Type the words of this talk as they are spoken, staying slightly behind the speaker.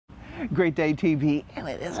Great Day TV, and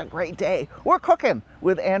it is a great day. We're cooking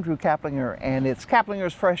with Andrew Caplinger, and it's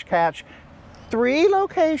Caplinger's Fresh Catch. 3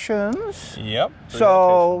 locations. Yep.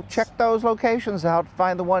 So check those locations out.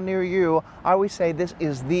 Find the one near you. I always say this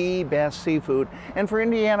is the best seafood. And for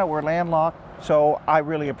Indiana, we're landlocked, so I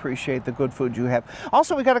really appreciate the good food you have.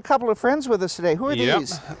 Also, we got a couple of friends with us today. Who are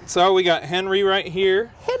these? So we got Henry right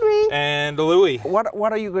here. Henry. And Louie. What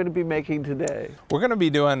are you going to be making today? We're going to be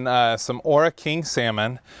doing some Ora king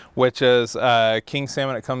salmon, which is king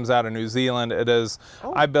salmon. It comes out of New Zealand. It is,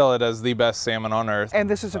 I bill it as the best salmon on earth. And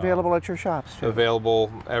this is available at your shops too?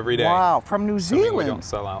 Available every day. Wow, from New Zealand? We don't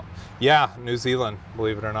sell out. Yeah, New Zealand,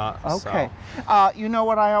 believe it or not. Okay. So. You know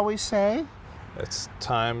what I always say? It's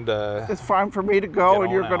time to... It's time for me to go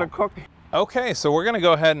and you're going to cook. Okay, so we're going to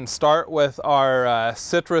go ahead and start with our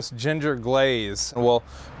citrus ginger glaze. We'll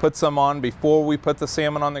put some on before we put the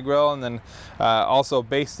salmon on the grill, and then also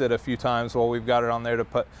baste it a few times while we've got it on there to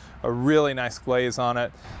put a really nice glaze on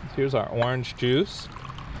it. Here's our orange juice.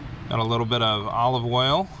 Got a little bit of olive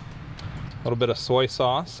oil, a little bit of soy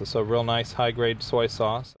sauce. It's a real nice high-grade soy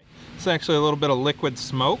sauce. It's actually a little bit of liquid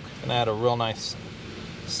smoke, and add a real nice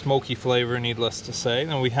smoky flavor, needless to say.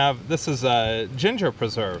 And we have, this is ginger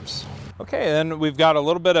preserves. Okay, then we've got a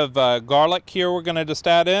little bit of garlic here we're gonna just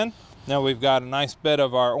add in. Now we've got a nice bit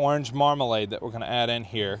of our orange marmalade that we're gonna add in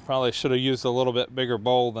here. Probably should have used a little bit bigger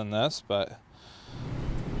bowl than this, but.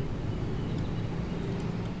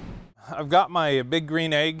 I've got my big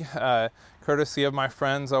green egg, courtesy of my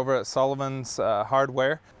friends over at Sullivan's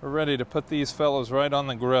Hardware. We're ready to put these fellows right on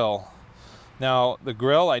the grill. Now the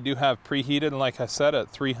grill I do have preheated, like I said,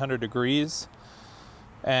 at 300 degrees.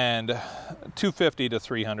 And 250 to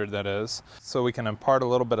 300, that is, so we can impart a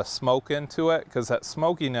little bit of smoke into it, because that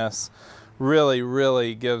smokiness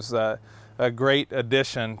really gives a great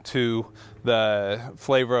addition to the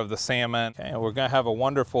flavor of the salmon. And we're going to have a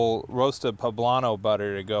wonderful roasted poblano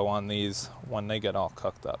butter to go on these when they get all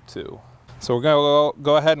cooked up too. So we're going to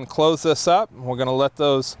go ahead and close this up. We're going to let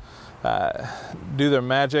those do their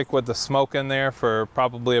magic with the smoke in there for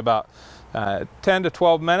probably about 10 to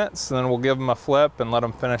 12 minutes, and then we'll give them a flip and let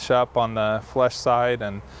them finish up on the flesh side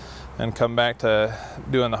and come back to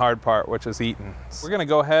doing the hard part, which is eating. We're going to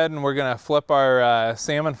go ahead and we're going to flip our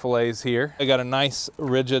salmon fillets here. I got a nice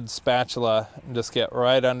rigid spatula and just get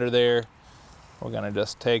right under there. We're going to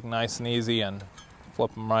just take nice and easy and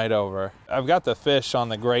flip them right over. I've got the fish on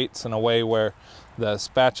the grates in a way where the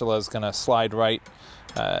spatula is going to slide right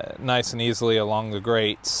nice and easily along the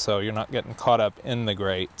grates, so you're not getting caught up in the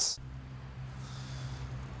grates.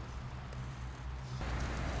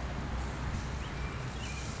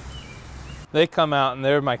 They come out and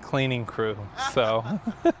they're my cleaning crew, so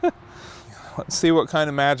let's see what kind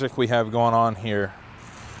of magic we have going on here.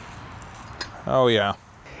 Oh yeah.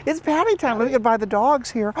 It's patty time. Let me get by the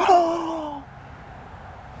dogs here.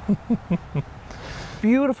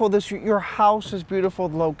 Beautiful. Your house is beautiful.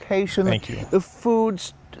 The location. Thank you. The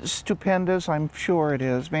food's stupendous. I'm sure it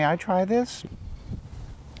is. May I try this?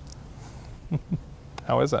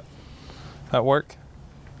 How is it? That work?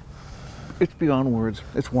 It's beyond words.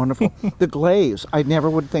 It's wonderful. The glaze, I never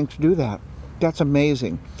would think to do that. That's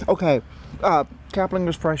amazing. Okay,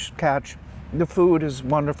 Caplinger's Fresh Catch. The food is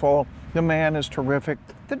wonderful. The man is terrific.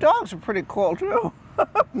 The dogs are pretty cool too.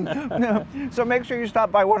 So make sure you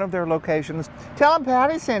stop by one of their locations. Tell them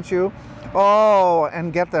Patty sent you. Oh,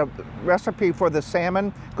 and get the recipe for the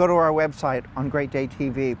salmon. Go to our website on Great Day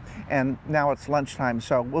TV. And now it's lunchtime,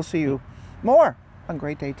 so we'll see you more on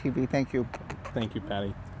Great Day TV. Thank you. Thank you,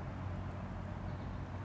 Patty.